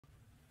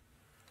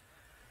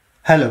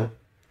Hello,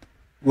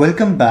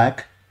 welcome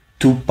back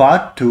to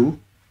part 2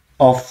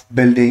 of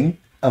building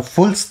a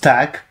full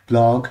stack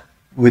blog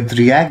with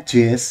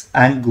ReactJs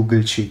and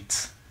Google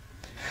Sheets.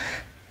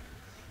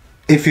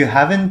 If you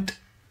haven't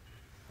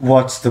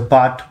watched the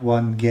part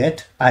 1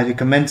 yet, I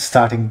recommend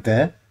starting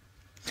there.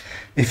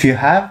 If you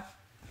have,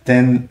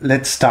 then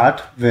let's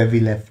start where we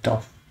left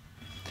off.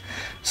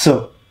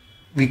 So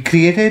we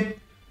created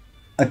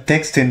a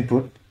text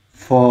input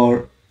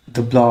for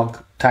the blog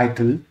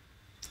title.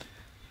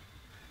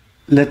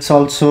 Let's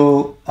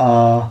go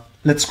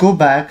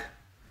back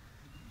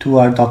to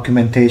our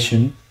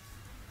documentation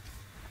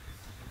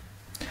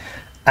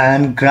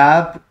and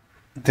grab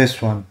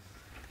this one,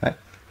 right?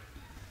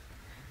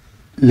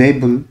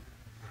 Label,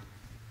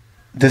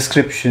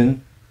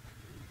 description,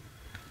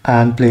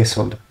 and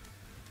placeholder.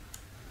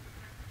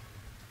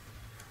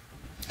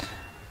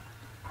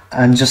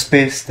 And just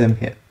paste them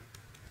here.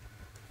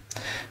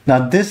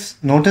 Now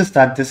notice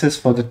that this is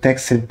for the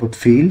text input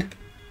field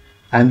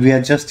and we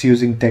are just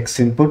using text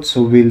input,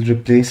 so we'll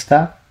replace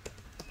that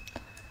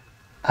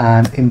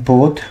and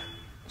import.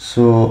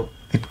 So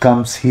it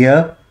comes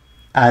here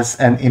as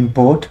an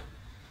import.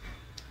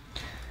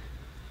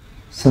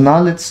 So now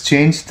let's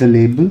change the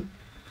label.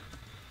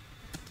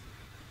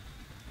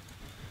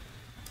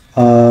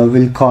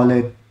 We'll call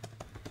it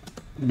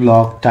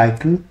blog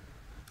title.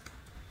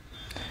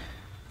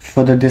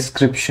 For the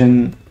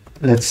description,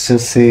 let's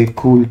just say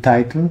cool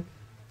title.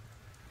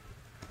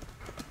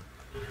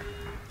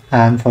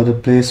 And for the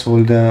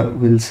placeholder,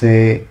 we'll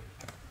say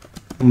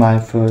my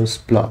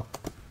first blog.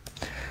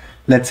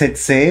 Let's hit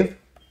save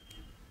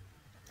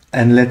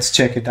and let's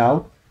check it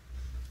out.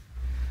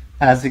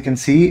 As you can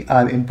see,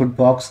 our input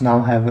box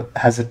now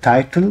has a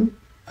title,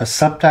 a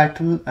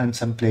subtitle, and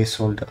some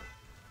placeholder.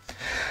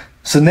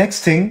 So next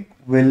thing,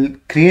 we'll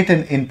create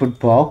an input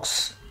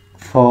box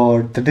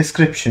for the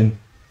description.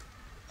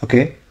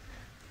 Okay.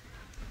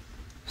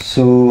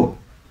 So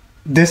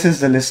this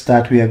is the list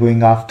that we are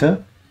going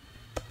after,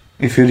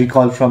 if you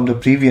recall from the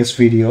previous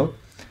video.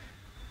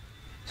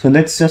 So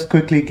let's just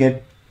quickly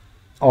get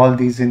all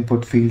these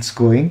input fields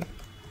going.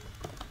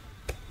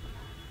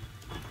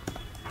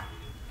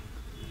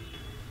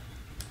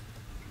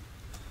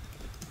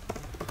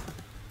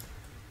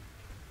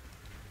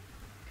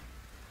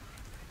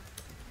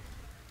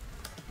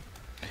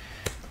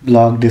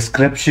 Blog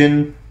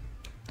description,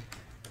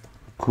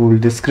 cool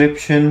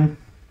description,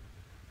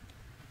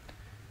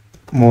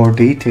 more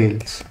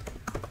details.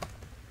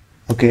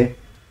 Okay.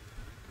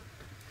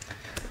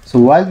 So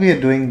while we are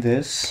doing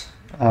this,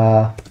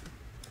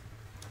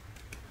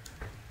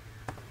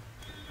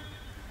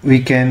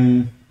 we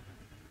can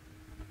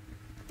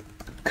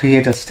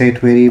create a state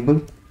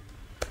variable,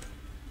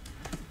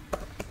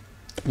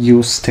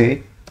 use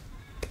state,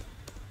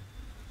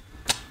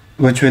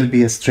 which will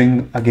be a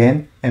string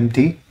again,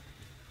 empty,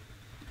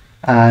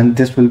 and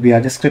this will be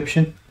our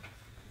description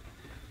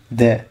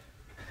there.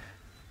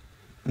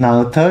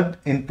 Now a third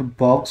input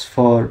box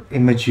for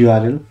image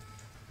URL,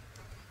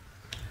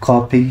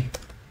 copy,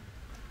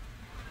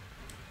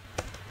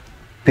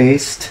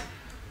 paste,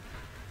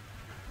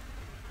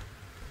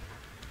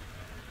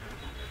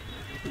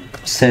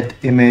 set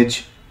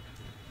image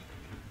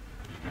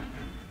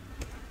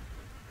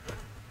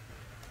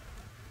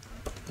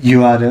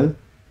URL,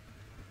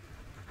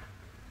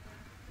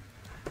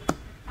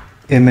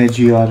 image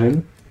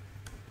URL,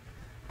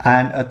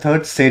 and a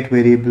third state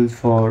variable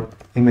for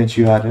image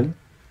URL.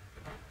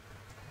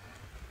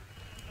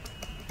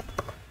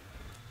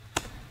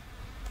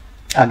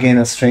 Again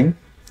a string.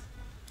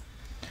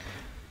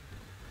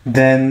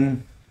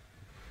 Then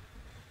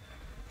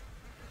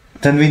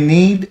we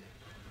need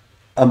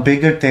a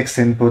bigger text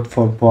input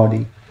for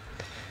body.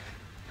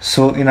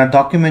 So in our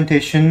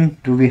documentation,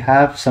 do we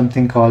have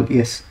something called,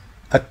 yes,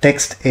 a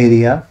text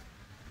area.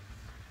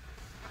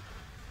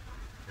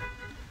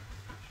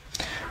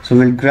 So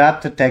we'll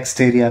grab the text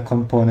area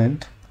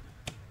component.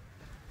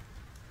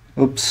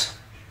 Oops.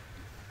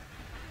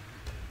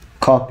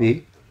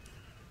 Copy.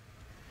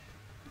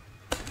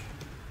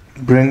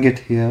 Bring it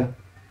here.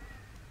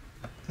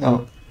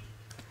 Oh,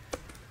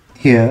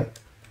 here.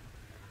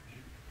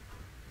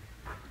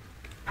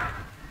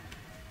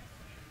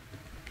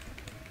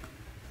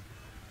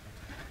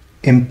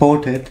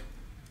 Import it,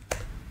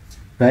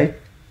 right?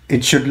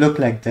 It should look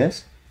like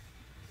this.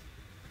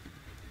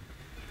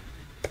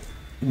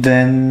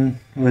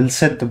 Then we'll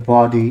set the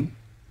body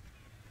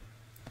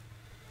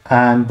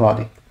and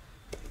body.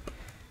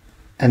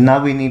 And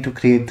now we need to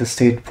create the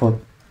state for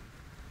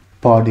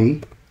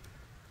body.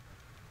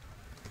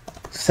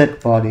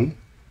 Set body,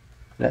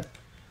 right?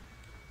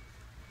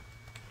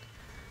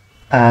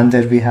 And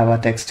there we have our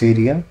text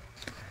area.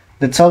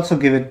 Let's also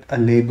give it a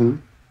label.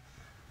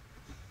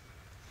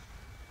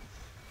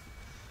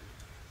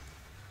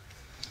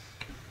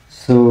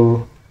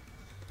 So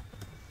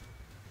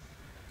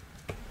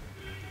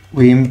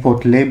we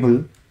import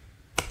label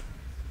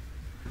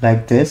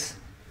like this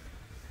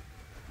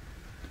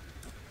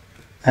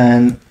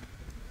and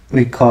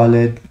we call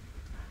it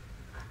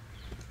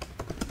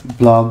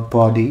blog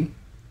body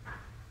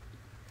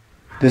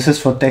This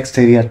is for text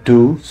area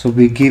 2. So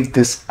we give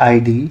this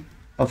ID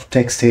of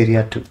text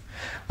area 2,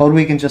 or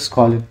we can just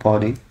call it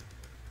body,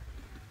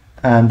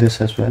 and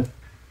this as well.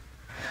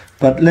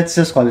 But let's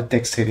just call it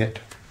text area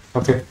 2.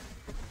 Okay.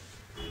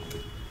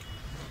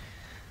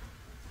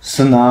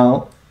 So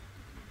now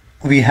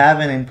we have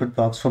an input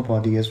box for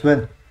body as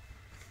well.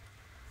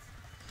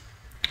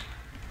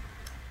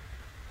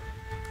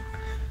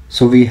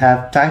 So we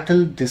have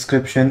title,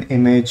 description,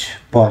 image,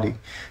 body.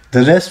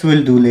 The rest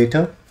we'll do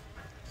later.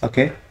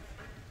 Okay.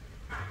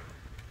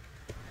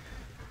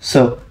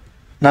 So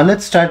now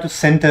let's try to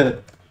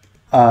center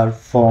our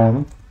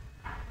form.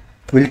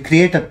 We'll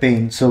create a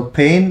pane. So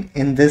pane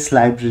in this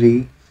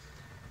library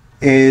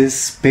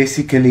is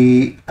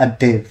basically a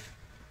div,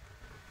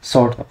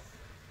 sort of.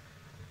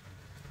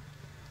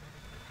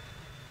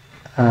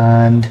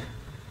 And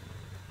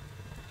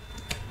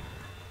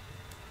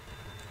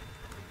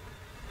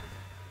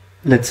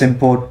let's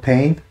import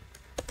pane.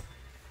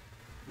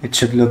 It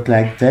should look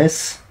like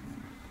this.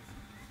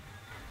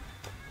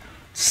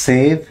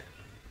 Save.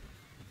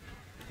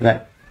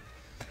 Right.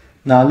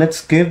 Now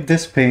let's give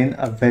this pane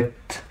a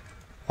width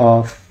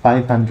of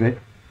 500.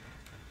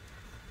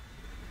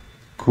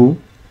 Cool.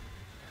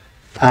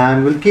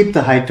 And we'll keep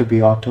the height to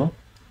be auto.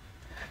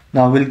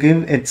 Now we'll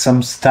give it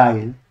some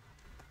style.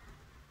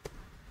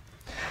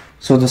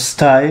 So the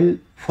style,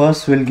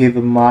 first we'll give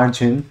a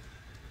margin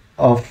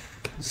of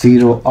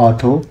 0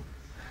 auto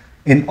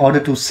in order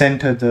to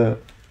center the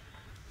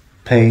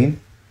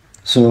pane.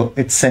 So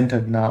it's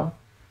centered now,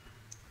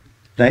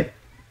 right?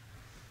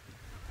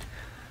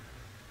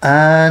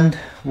 And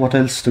what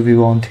else do we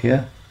want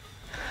here?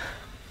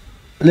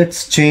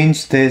 Let's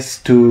change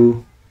this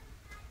to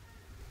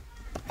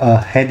a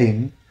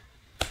heading,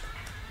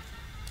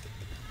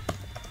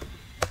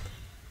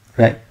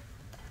 right?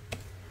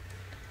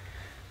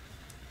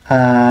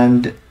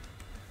 And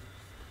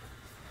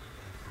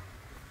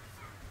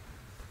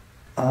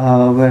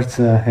where's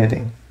the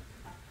heading?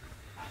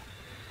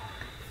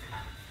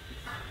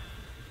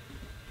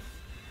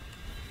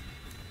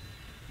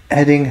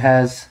 Heading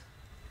has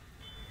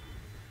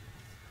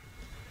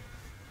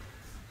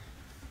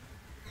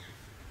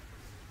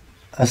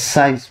a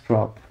size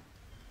prop,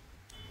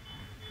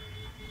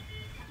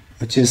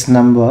 which is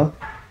number.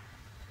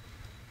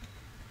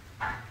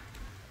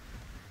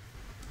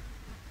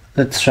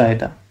 Let's try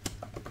that.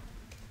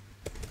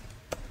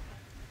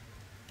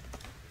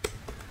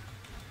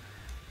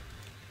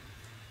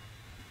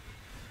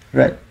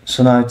 Right,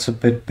 so now it's a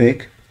bit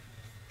big.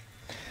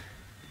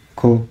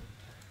 Cool.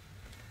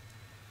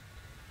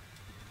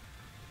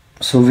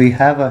 So we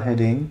have a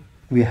heading,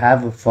 we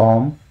have a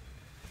form.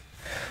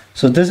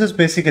 So this is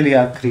basically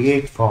our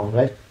create form,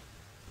 right?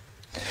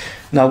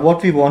 Now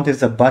what we want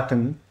is a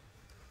button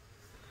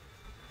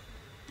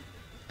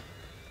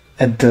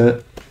at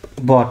the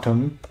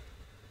bottom.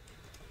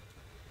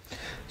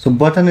 So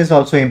button is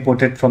also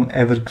imported from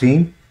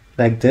Evergreen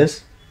like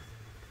this.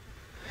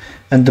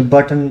 And the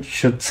button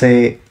should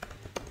say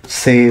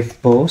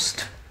save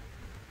post,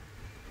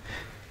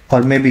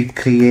 or maybe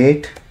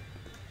create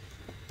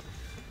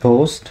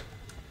post,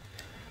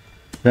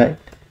 right?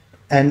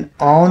 And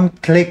on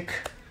click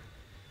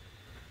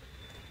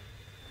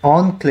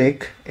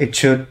it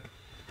should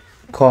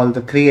call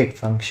the create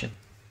function.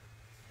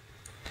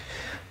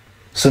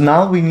 So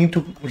now we need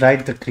to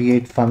write the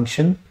create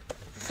function.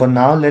 For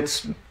now,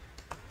 let's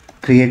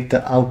create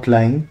the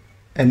outline,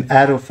 an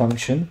arrow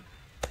function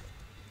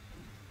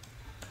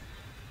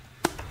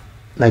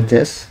like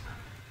this.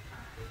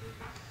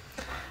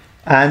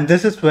 And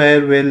this is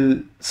where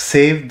we'll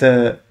save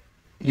the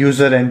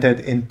user entered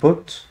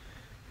input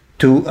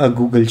to a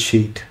Google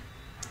Sheet.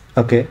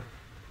 Okay.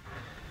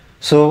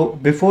 So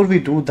before we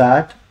do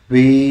that,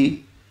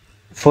 we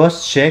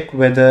first check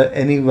whether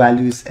any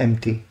value is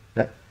empty,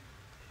 right?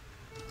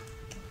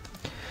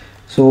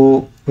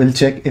 So we'll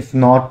check if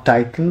not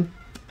title,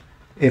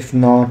 if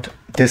not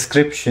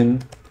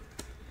description,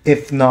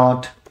 if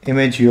not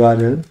image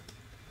URL,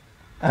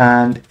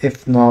 and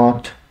if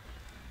not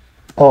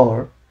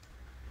or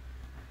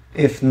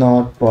if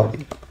not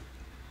body.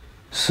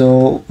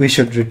 So we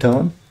should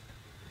return.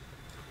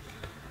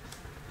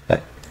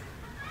 Right.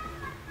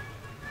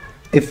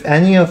 If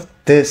any of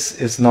this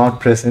is not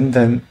present,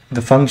 then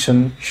the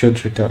function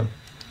should return.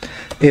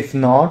 If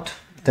not,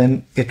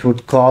 then it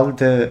would call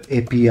the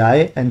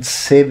API and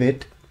save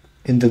it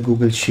in the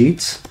Google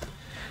Sheets.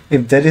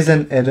 If there is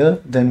an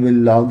error, then we'll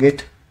log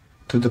it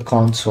to the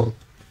console.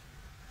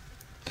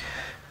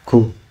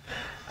 Cool.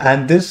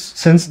 And this,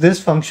 since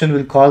this function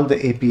will call the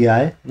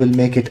API, we'll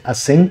make it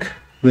async.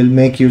 We'll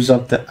make use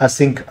of the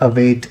async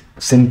await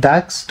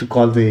syntax to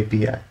call the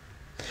API.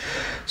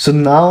 So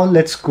now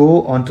let's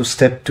go on to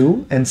step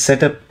 2 and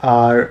set up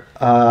our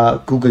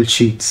Google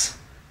Sheets.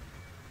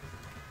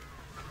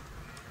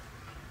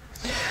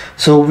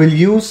 So we'll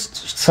use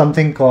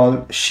something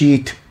called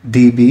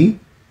SheetDB.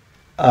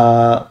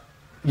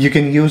 You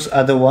can use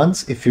other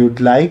ones if you'd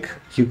like.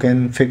 You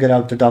can figure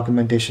out the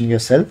documentation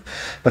yourself,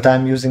 but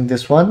I'm using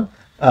this one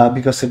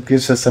because it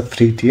gives us a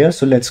free tier.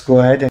 So let's go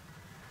ahead and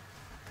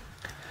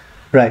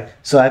Right,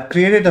 so I've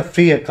created a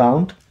free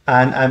account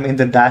and I'm in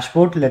the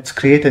dashboard. Let's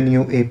create a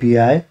new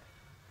API.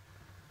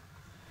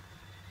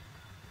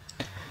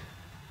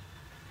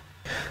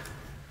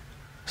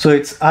 So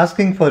it's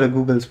asking for a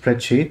Google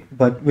spreadsheet,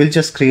 but we'll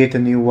just create a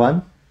new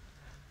one.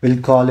 We'll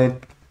call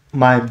it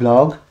my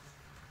blog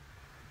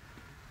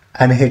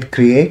and hit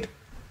create.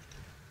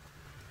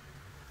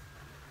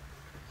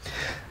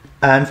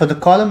 And for the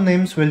column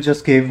names, we'll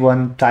just give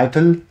one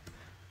title,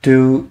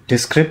 2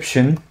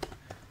 description,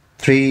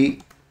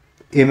 3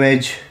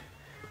 image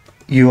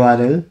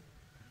URL,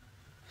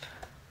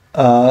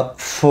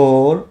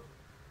 4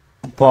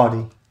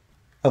 body.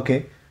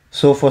 Okay,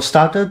 so for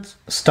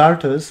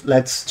starters,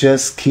 let's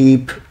just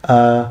keep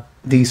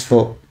these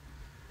 4.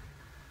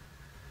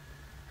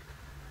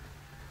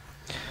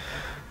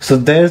 So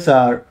there's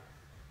our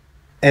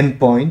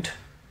endpoint,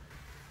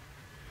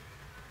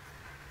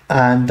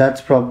 and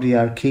that's probably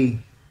our key.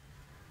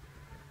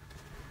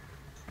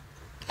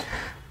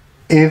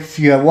 If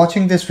you are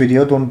watching this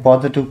video, don't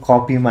bother to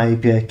copy my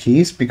API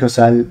keys because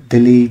I'll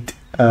delete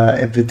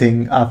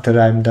everything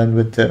after I'm done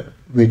with the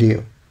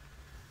video.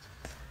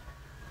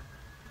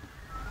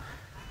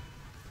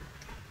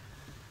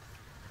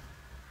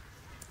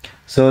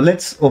 So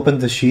let's open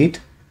the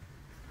sheet,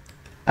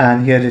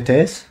 and here it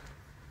is.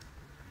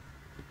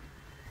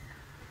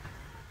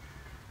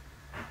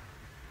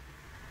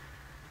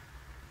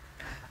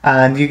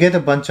 And you get a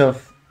bunch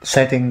of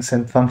settings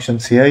and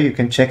functions here. You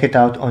can check it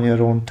out on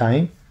your own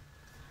time.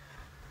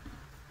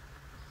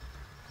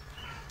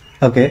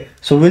 Okay,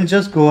 so we'll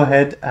just go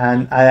ahead,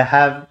 and I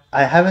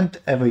haven't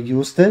ever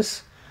used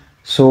this.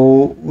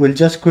 So we'll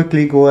just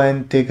quickly go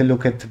and take a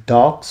look at the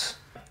docs.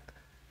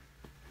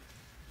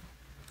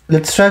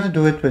 Let's try to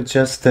do it with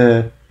just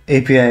the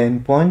API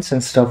endpoints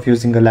instead of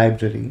using a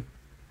library.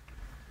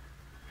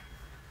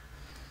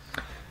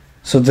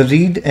 So the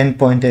read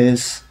endpoint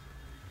is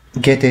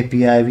get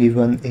API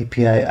v1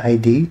 API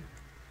ID,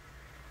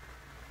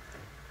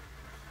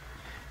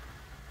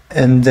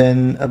 and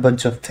then a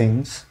bunch of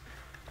things.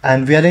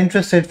 And we are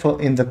interested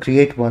in the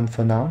create one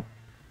for now.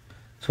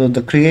 So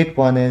the create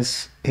one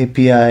is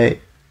API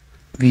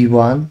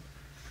v1,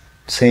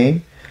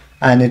 same,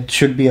 and it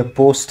should be a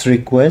post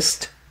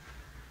request.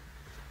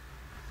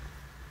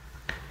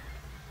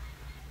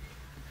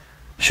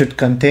 Should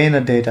contain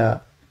a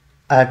data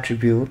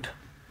attribute.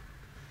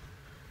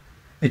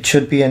 It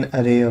should be an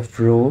array of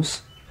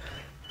rows.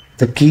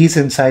 The keys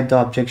inside the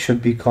object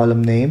should be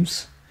column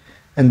names,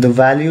 and the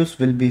values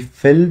will be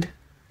filled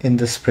in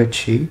the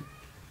spreadsheet.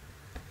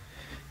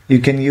 You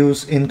can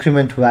use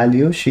increment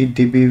value.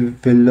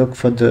 SheetDB will look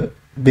for the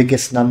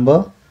biggest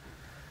number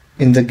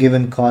in the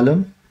given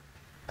column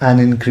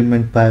and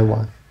increment by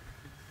 1.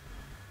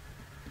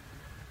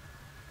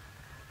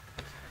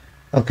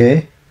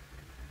 Okay.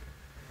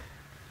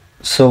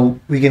 So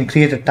we can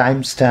create a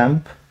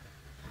timestamp.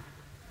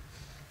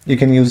 You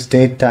can use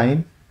date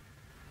time,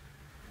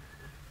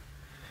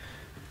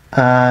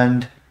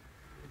 and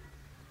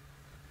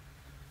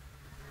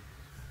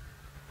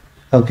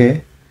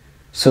okay,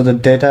 so the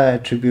data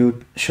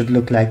attribute should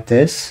look like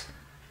this.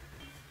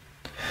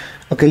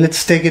 Okay,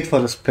 let's take it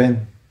for a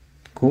spin.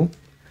 Cool.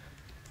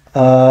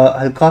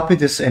 I'll copy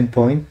this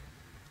endpoint,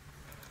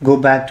 go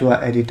back to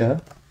our editor.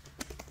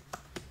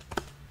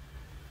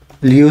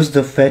 We'll use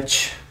the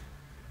fetch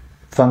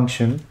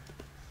function.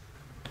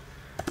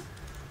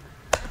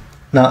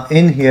 Now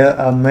in here,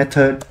 our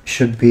method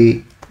should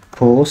be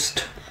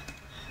post,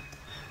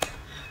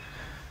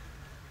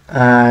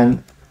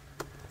 and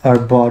our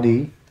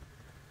body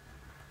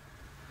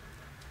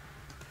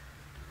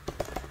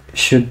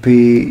should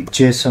be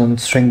JSON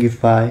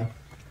stringify,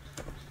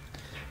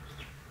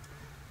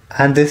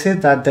 and they say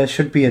that there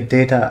should be a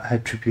data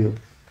attribute,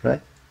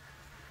 right?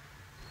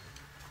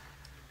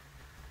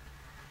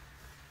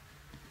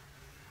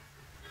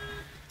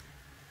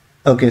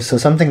 Okay, so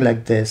something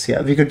like this.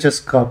 Yeah, we could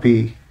just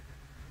copy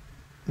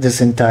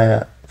this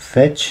entire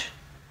fetch.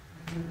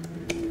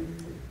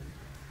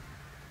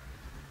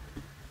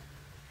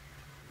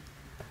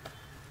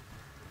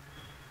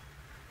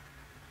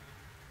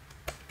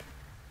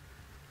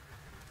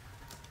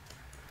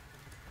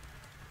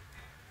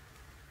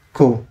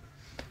 Cool.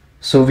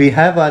 So we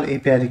have our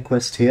API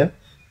request here.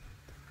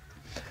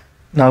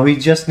 Now we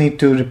just need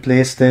to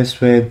replace this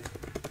with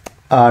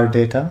our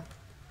data.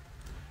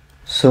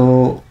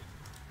 So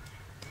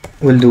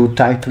we'll do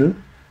title,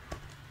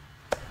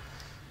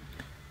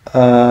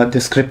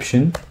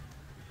 description,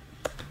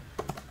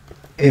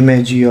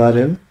 image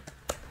URL,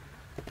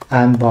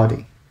 and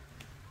body.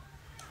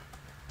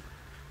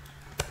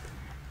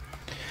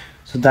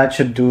 So that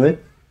should do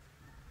it.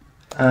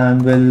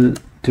 And we'll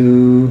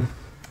do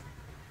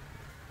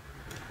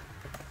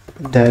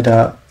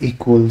data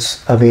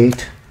equals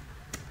await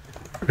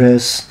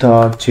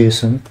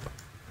res.json,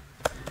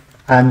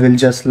 and we'll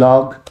just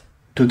log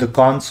to the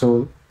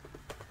console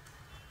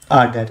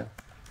our data.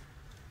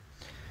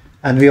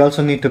 And we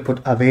also need to put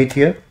await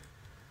here.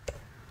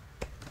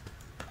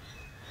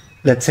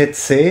 Let's hit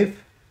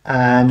save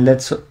and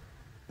let's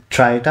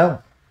try it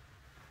out.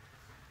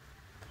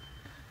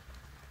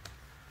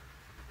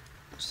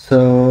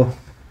 So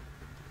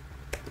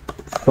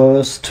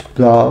first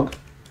blog,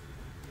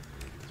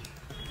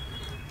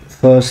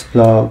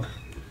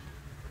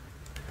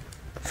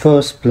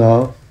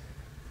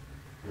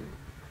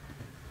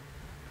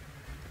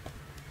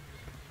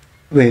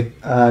 wait,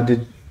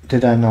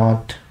 did I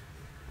not?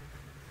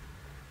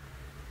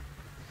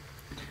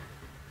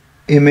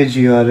 Image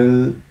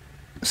URL,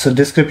 so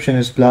description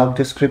is blog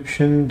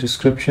description.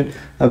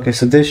 Okay,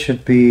 so this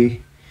should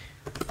be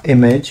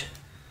image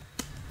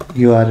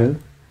URL,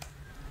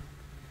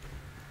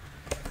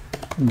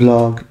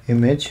 blog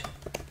image,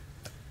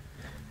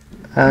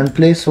 and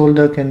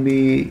placeholder can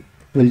be,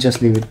 we'll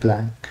just leave it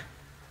blank,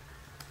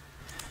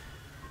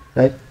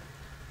 right?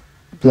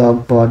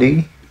 Blog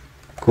body,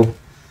 cool.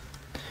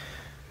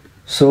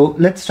 So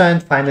let's try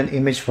and find an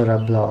image for our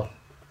blog.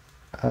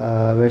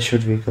 Where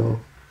should we go?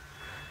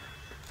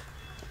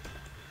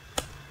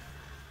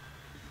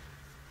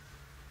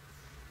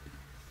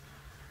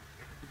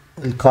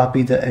 We'll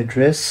copy the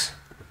address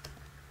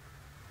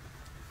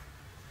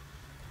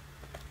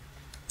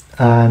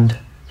and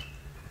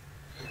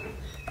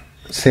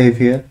save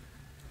here.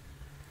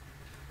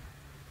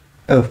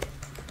 Oh,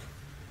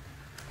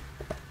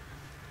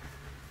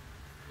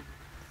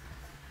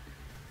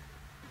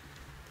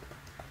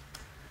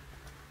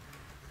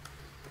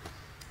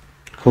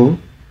 cool.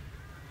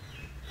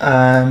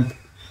 And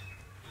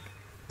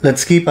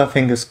let's keep our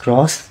fingers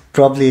crossed.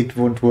 Probably it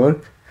won't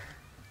work.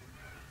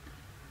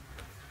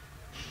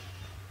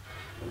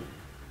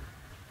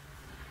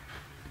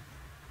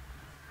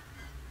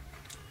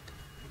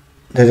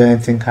 Did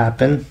anything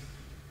happen?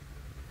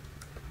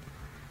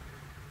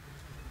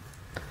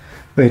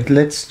 Wait,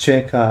 let's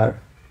check our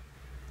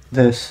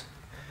this.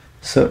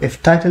 So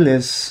if title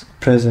is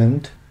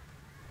present,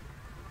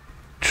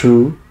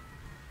 true,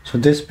 so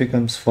this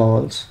becomes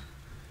false,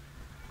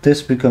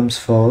 this becomes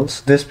false,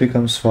 this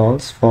becomes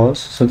false, false,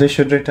 so this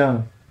should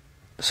return.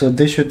 So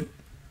this should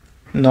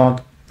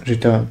not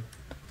return.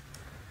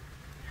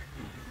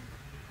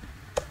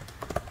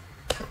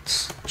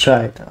 Let's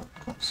try it out.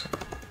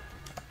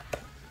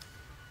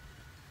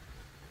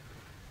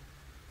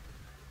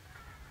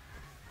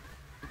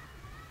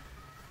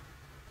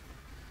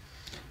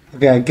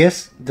 Okay, I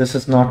guess this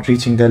is not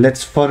reaching there.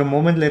 Let's, for a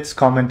moment, let's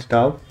comment it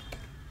out.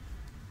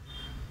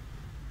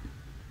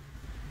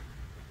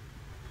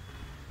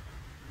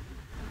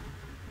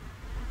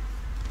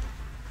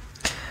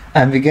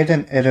 And we get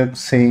an error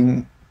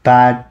saying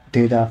bad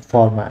data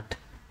format.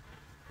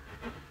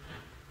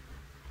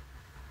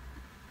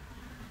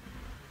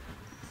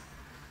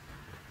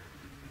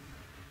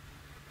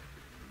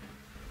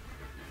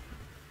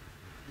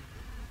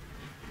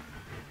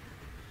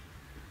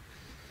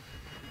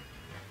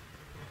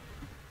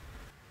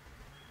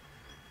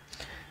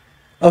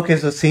 Okay,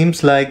 so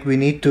seems like we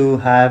need to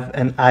have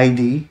an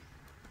ID.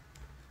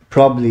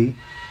 Probably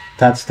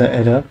that's the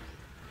error.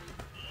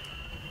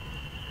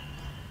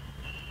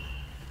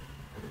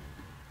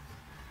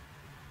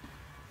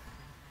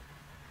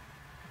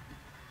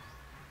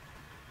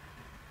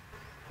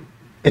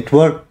 It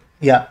worked.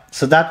 Yeah,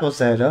 so that was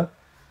the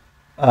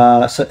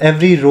error. So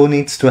every row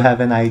needs to have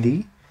an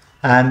ID,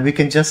 and we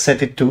can just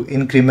set it to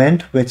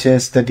increment, which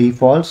is the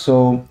default.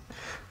 So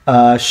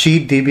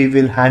SheetDB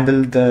will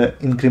handle the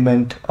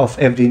increment of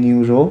every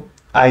new row,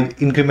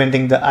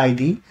 incrementing the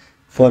ID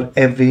for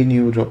every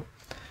new row.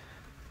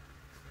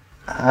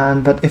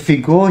 But if we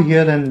go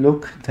here and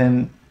look,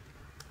 then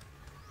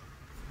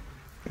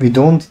we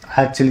don't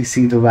actually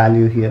see the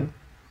value here.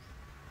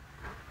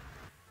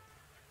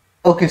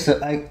 Okay,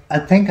 so I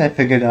think I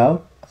figured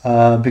out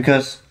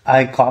because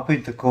I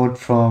copied the code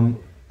from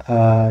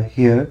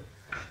here,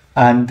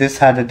 and this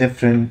had a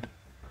different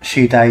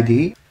sheet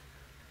ID.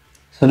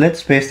 So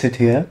let's paste it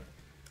here.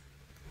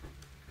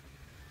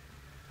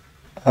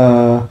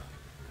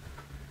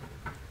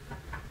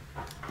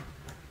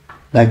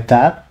 Like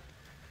that.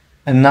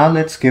 And now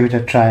let's give it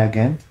a try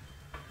again.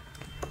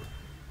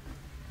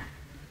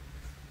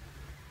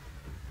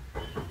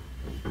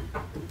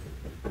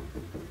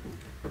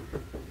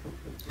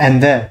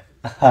 And there,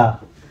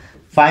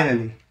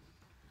 finally.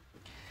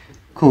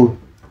 Cool.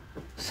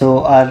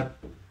 So our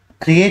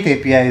create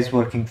API is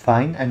working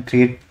fine and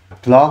create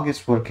blog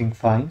is working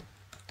fine.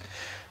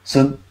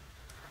 So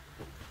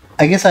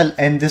I guess I'll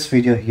end this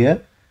video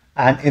here,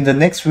 and in the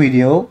next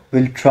video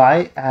we'll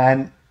try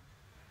and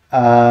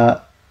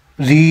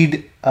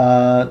read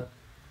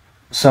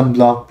some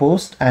blog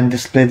posts and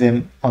display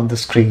them on the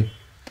screen.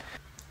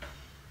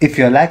 If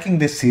you're liking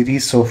this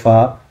series so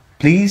far,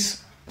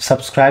 please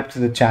subscribe to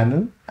the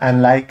channel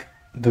and like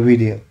the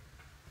video.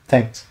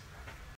 Thanks.